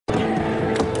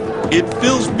It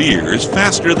fills beers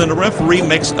faster than a referee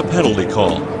makes a penalty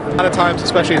call. A lot of times,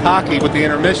 especially in hockey with the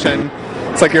intermission,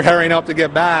 it's like you're hurrying up to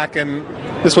get back, and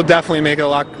this will definitely make it a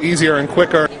lot easier and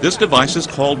quicker. This device is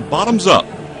called Bottoms Up,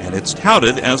 and it's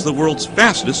touted as the world's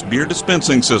fastest beer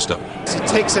dispensing system. It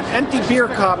takes an empty beer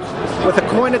cup with a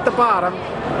coin at the bottom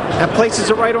and places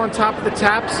it right on top of the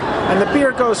taps, and the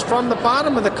beer goes from the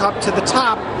bottom of the cup to the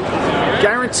top,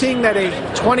 guaranteeing that a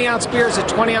 20-ounce beer is a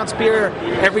 20-ounce beer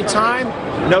every time.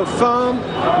 No foam,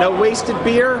 no wasted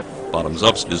beer. Bottoms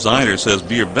Up's designer says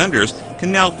beer vendors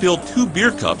can now fill 2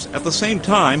 beer cups at the same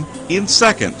time in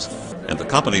seconds. And the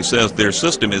company says their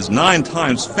system is 9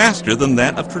 times faster than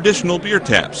that of traditional beer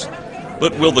taps.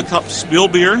 But will the cup spill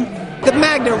beer? The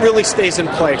magnet really stays in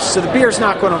place, so the beer's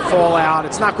not going to fall out,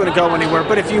 it's not going to go anywhere.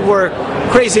 But if you were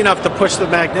crazy enough to push the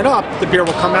magnet up, the beer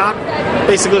will come out.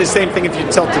 Basically the same thing if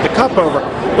you tilted the cup over.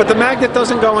 But the magnet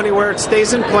doesn't go anywhere, it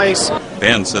stays in place.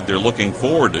 Fans said they're looking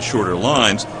forward to shorter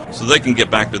lines so they can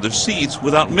get back to their seats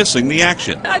without missing the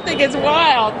action. I think it's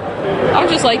wild. I'm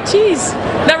just like, geez,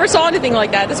 never saw anything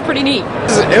like that. That's pretty neat.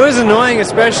 It was annoying,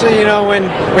 especially, you know, when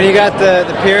you got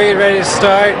the period ready to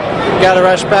start, you got to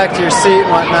rush back to your seat and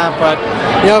whatnot. But,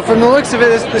 you know, from the looks of it,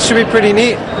 this should be pretty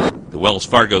neat. The Wells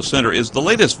Fargo Center is the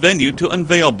latest venue to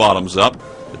unveil Bottoms Up.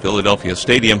 The Philadelphia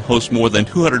Stadium hosts more than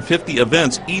 250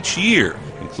 events each year,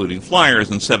 including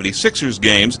Flyers and 76ers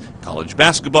games, college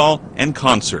basketball, and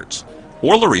concerts.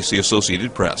 Or Larisi,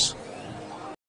 Associated Press.